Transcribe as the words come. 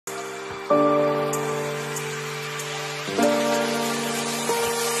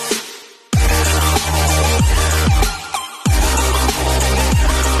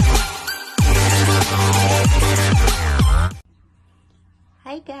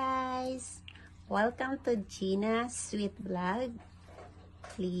guys, welcome to Gina's Sweet Vlog.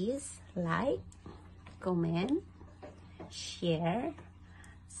 Please like, comment, share,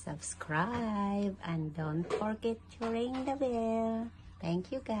 subscribe, and don't forget to ring the bell.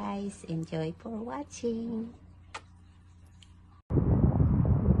 Thank you guys. Enjoy for watching.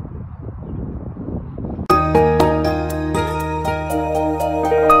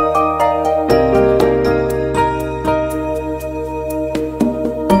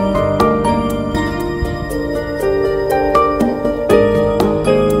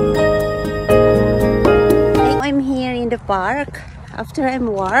 Park. After I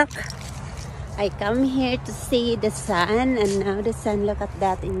work, I come here to see the sun, and now the sun, look at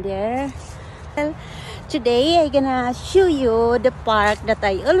that in there. Well, today I'm gonna show you the park that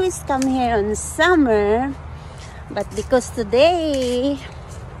I always come here on summer, but because today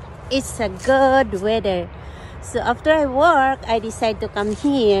it's a good weather, so after I work I decide to come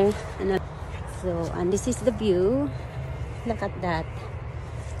here. And this is the view. Look at that,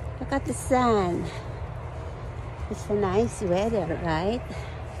 look at the sun. It's a nice weather, right?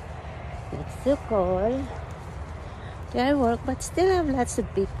 It's so cold. There I work, but still have lots of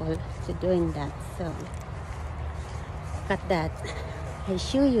people to doing that. So look at that. I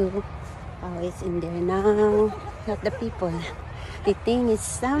show you how it's in there now. Not the people. They think it's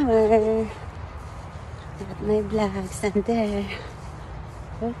summer. Not my vlogs. And there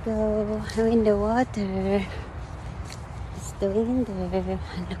we go. I'm in the water. It's doing there.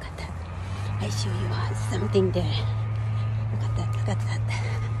 And look at that. I show you something there. Look at that, look at that.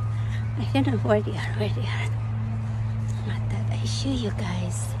 I don't know where they are, Look at that, I show you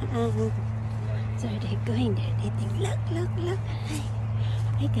guys. So they're going there, they think, look.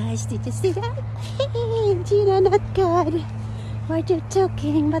 Hey guys, did you see that? Hey, Gina, not good. What you're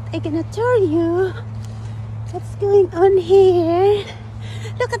talking, but I'm gonna tell you what's going on here.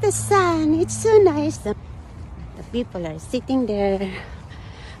 Look at the sun, it's so nice. The people are sitting there.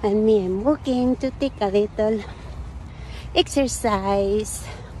 And me, I'm walking to take a little exercise.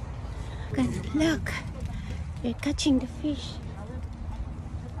 And look, they're catching the fish.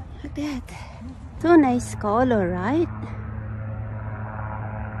 Look at that. So nice color, right?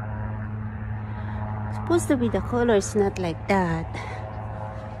 Supposed to be the color is not like that.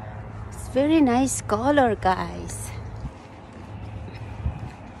 It's very nice color, guys.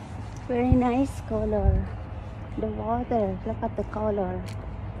 Very nice color. The water, look at the color.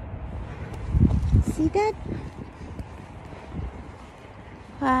 See that?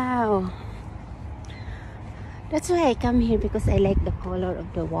 Wow. That's why I come here, because I like the color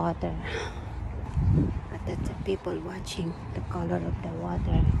of the water. But that's the people watching the color of the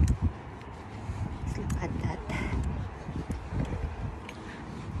water. Let's look at that.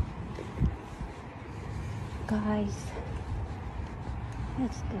 Guys,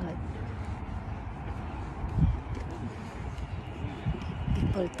 that's good.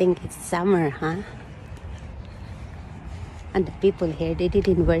 People think it's summer, huh? And the people here, they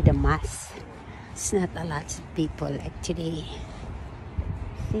didn't wear the mask. It's not a lot of people actually.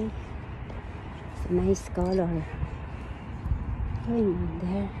 See? It's a nice color. Going on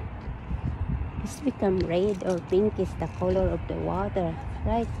there. It's become red or pink is the color of the water,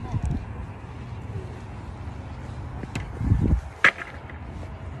 right?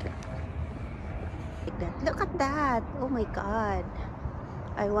 Like that. Look at that! Oh my God!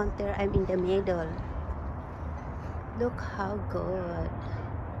 I want there, I'm in the middle. Look how good.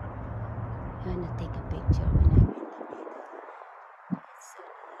 I want to take a picture when I'm in the middle. It's so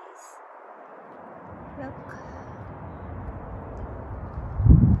nice. Look.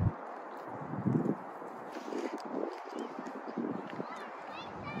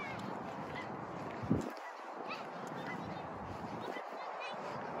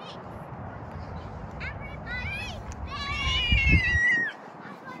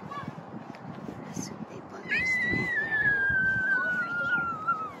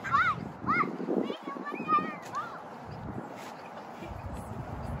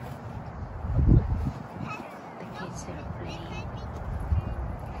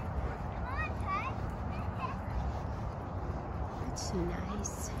 It's so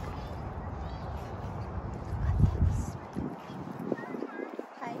nice.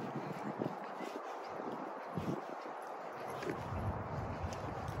 Hi.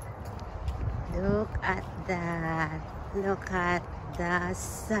 Look at that. Look at the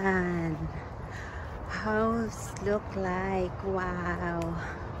sun. House look like, wow.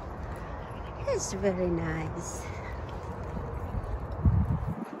 It's very nice.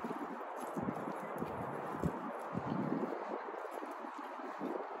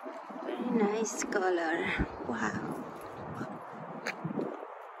 Very nice color. Wow.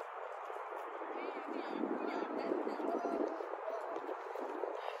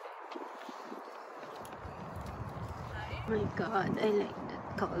 My God, I like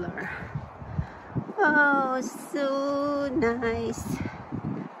that color. Oh, so nice.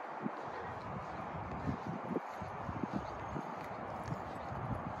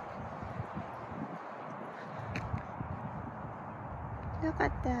 Look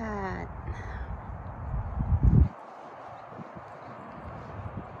at that.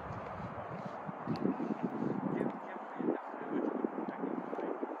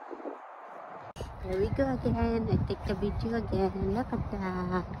 There we go again. I take the video again. Look at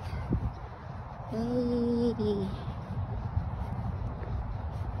that. Hey.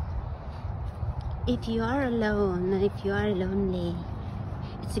 If you are alone, if you are lonely,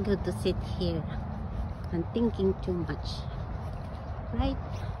 it's good to sit here and thinking too much, right?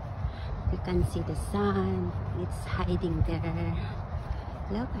 You can see the sun. It's hiding there.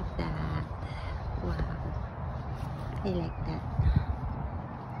 Look at that. Wow. I like that.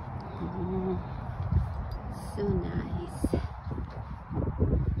 Oh, so nice.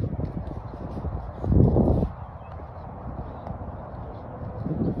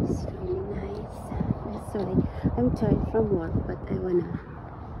 It's really nice. That's why I'm tired from work, but I wanna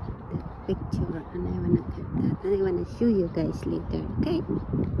the picture and I wanna get that and I wanna show you guys later, okay?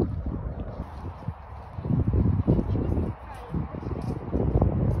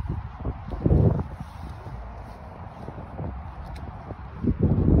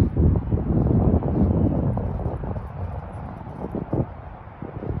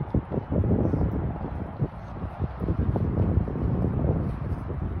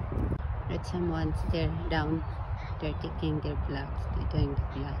 But someone's there down, they're taking their vlogs, they're doing the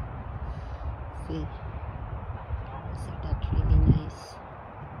vlog. See, so that's really nice.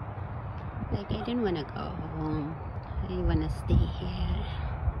 Like I don't wanna go home, I wanna stay here.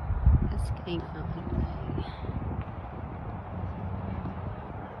 What's going on?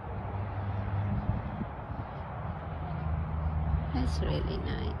 That's really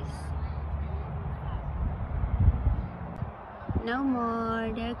nice. No more,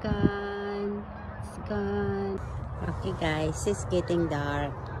 they're gone. It's gone. Okay guys, it's getting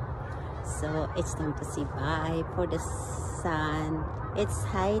dark. So it's time to say bye for the sun. It's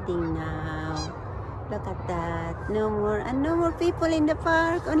hiding now. Look at that. No more and no more people in the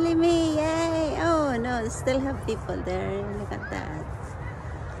park. Only me. Yay. Oh no, still have people there. Look at that.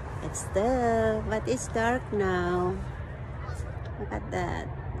 It's still, but it's dark now. Look at that.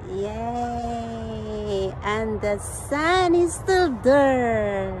 Yay. And the sun is still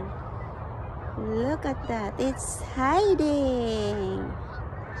there. Look at that. It's hiding.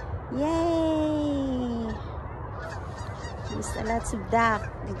 Yay. There's lots of duck.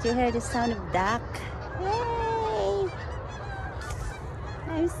 Did you hear the sound of duck? Yay.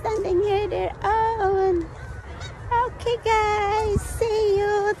 I'm standing here their own. Okay guys, see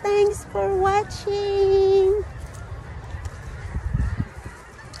you. Thanks for watching.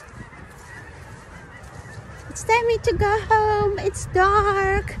 It's time to go home. It's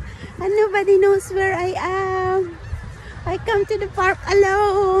dark and nobody knows where I am. I come to the park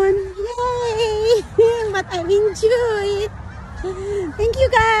alone. Yay! But I enjoy it. Thank you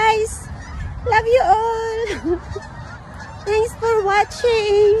guys. Love you all. Thanks for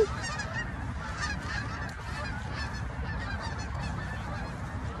watching.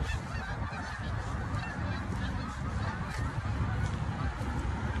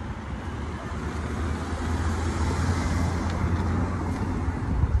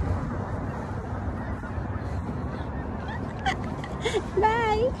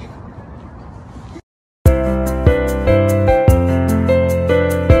 Bye.